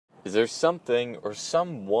Is there something or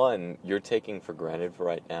someone you're taking for granted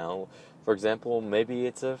right now? For example, maybe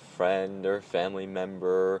it's a friend or family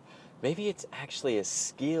member. Maybe it's actually a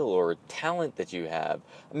skill or a talent that you have.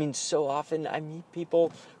 I mean, so often I meet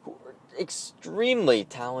people who are extremely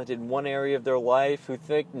talented in one area of their life who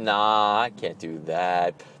think, nah, I can't do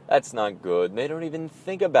that. That's not good. And they don't even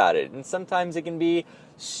think about it. And sometimes it can be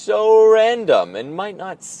so random and might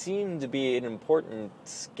not seem to be an important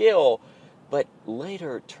skill, but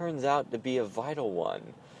later it turns out to be a vital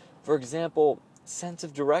one. For example, sense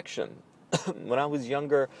of direction. When I was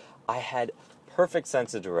younger, I had perfect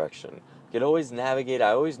sense of direction. I could always navigate,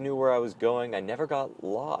 I always knew where I was going, I never got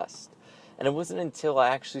lost. And it wasn't until I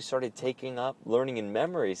actually started taking up learning and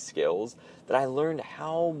memory skills that I learned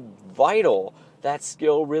how vital that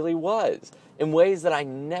skill really was in ways that I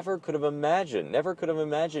never could have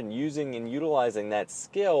imagined using and utilizing that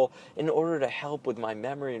skill in order to help with my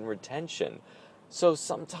memory and retention. So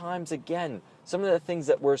sometimes, again, some of the things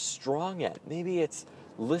that we're strong at, maybe it's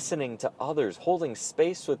listening to others, holding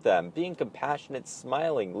space with them, being compassionate,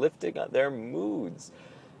 smiling, lifting up their moods.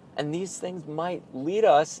 And these things might lead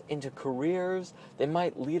us into careers, they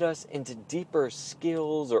might lead us into deeper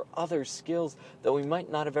skills or other skills that we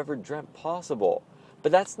might not have ever dreamt possible.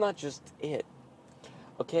 But that's not just it.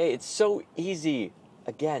 Okay, it's so easy,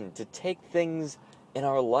 again, to take things in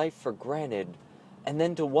our life for granted and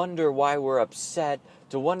then to wonder why we're upset,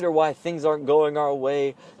 to wonder why things aren't going our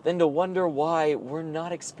way, then to wonder why we're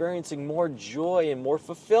not experiencing more joy and more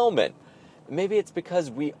fulfillment. Maybe it's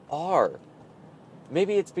because we are.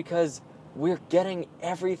 Maybe it's because we're getting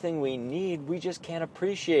everything we need, we just can't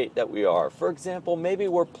appreciate that we are. For example, maybe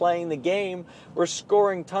we're playing the game, we're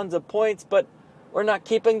scoring tons of points, but we're not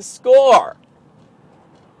keeping score.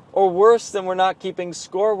 Or worse than we're not keeping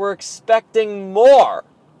score, we're expecting more.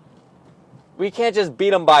 We can't just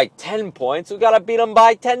beat them by 10 points, we've got to beat them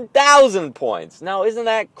by 10,000 points. Now, isn't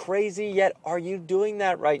that crazy? Yet, are you doing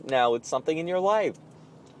that right now with something in your life?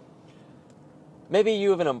 Maybe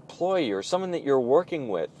you have an employee or someone that you're working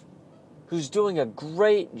with who's doing a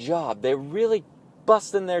great job. They're really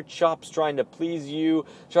busting their chops trying to please you,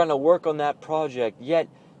 trying to work on that project, yet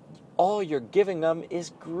all you're giving them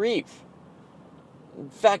is grief. In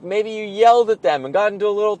fact, maybe you yelled at them and got into a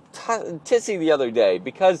little tissy the other day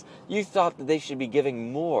because you thought that they should be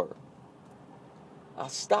giving more. Now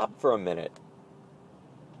stop for a minute.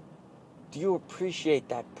 Do you appreciate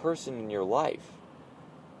that person in your life?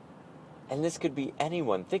 And this could be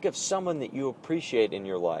anyone. Think of someone that you appreciate in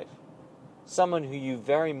your life. Someone who you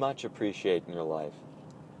very much appreciate in your life.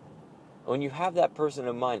 When you have that person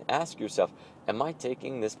in mind, ask yourself, am I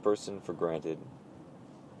taking this person for granted?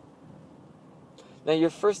 Now,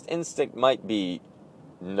 your first instinct might be,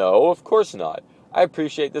 no, of course not. I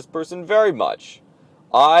appreciate this person very much.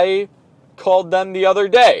 I called them the other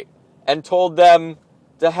day and told them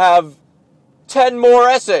to have 10 more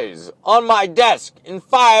essays on my desk in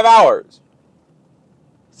 5 hours.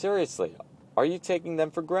 Seriously, are you taking them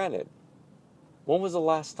for granted? When was the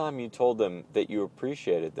last time you told them that you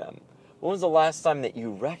appreciated them? When was the last time that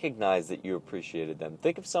you recognized that you appreciated them?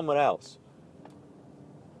 Think of someone else.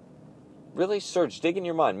 Really search, dig in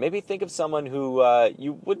your mind. Maybe think of someone who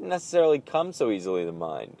you wouldn't necessarily come so easily to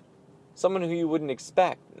mind. Someone who you wouldn't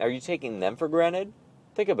expect. Are you taking them for granted?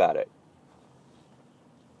 Think about it.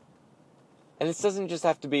 And this doesn't just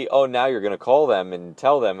have to be, oh, now you're going to call them and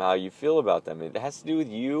tell them how you feel about them. It has to do with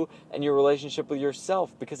you and your relationship with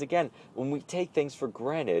yourself. Because again, when we take things for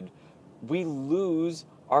granted, we lose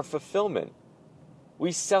our fulfillment.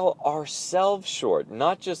 We sell ourselves short,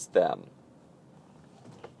 not just them.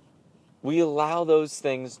 We allow those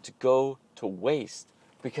things to go to waste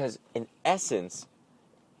because, in essence,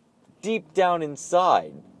 deep down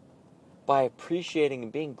inside, by appreciating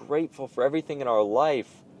and being grateful for everything in our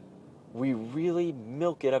life, we really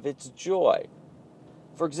milk it of its joy.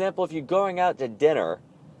 For example, if you're going out to dinner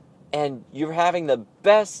and you're having the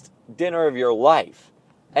best dinner of your life,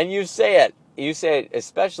 and you say it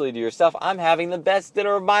especially to yourself, I'm having the best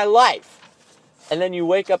dinner of my life. And then you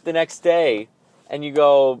wake up the next day and you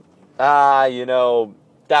go,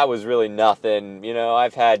 that was really nothing.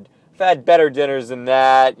 I've had better dinners than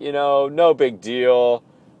that. No big deal.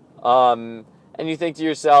 And you think to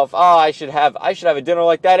yourself, I should have a dinner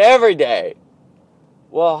like that every day.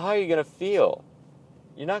 Well, how are you going to feel?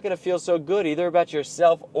 You're not going to feel so good either about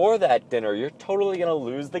yourself or that dinner. You're totally going to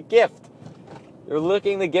lose the gift. You're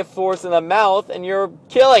looking the gift horse in the mouth and you're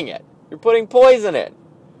killing it. You're putting poison in.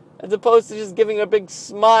 As opposed to just giving a big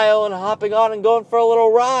smile and hopping on and going for a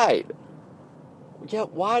little ride.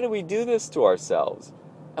 Yet, why do we do this to ourselves?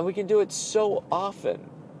 And we can do it so often.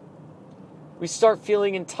 We start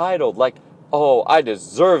feeling entitled, like oh, I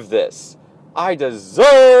deserve this. I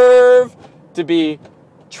deserve to be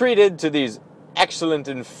treated to these excellent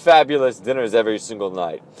and fabulous dinners every single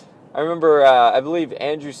night. I remember, I believe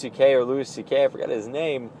Andrew C.K. or Louis C.K., I forgot his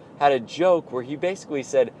name, had a joke where he basically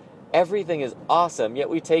said, everything is awesome, yet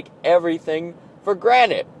we take everything for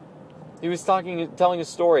granted. He was telling a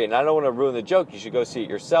story, and I don't want to ruin the joke, you should go see it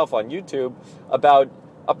yourself on YouTube, about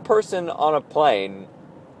a person on a plane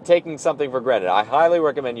taking something for granted. I highly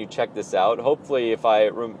recommend you check this out. Hopefully, if I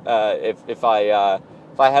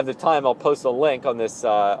have the time, I'll post a link on this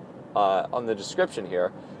on the description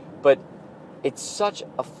here. But it's such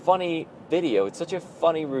a funny video. It's such a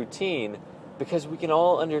funny routine because we can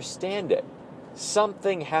all understand it.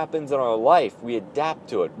 Something happens in our life. We adapt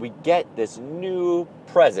to it. We get this new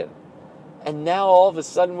present. And now all of a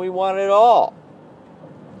sudden we want it all.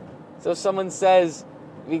 So someone says,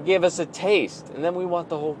 they give us a taste, and then we want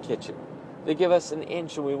the whole kitchen. They give us an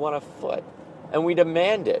inch and we want a foot. And we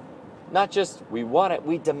demand it. Not just we want it,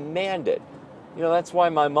 we demand it. You know, that's why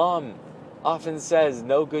my mom often says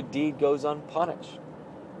no good deed goes unpunished.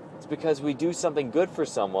 It's because we do something good for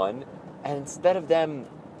someone, and instead of them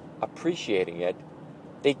appreciating it,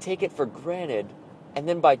 they take it for granted, and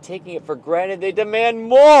then by taking it for granted, they demand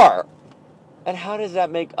more. And how does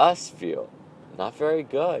that make us feel? Not very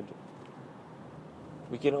good.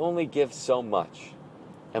 We can only give so much,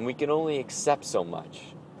 and we can only accept so much.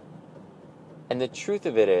 And the truth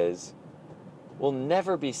of it is, we'll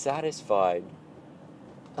never be satisfied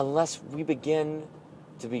unless we begin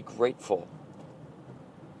to be grateful,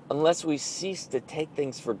 unless we cease to take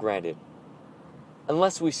things for granted,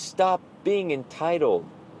 unless we stop being entitled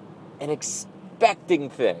and expecting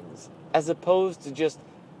things as opposed to just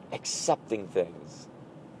accepting things.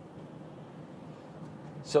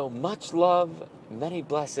 So much love, many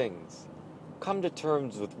blessings. Come to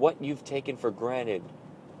terms with what you've taken for granted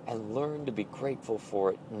and learn to be grateful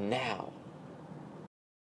for it now.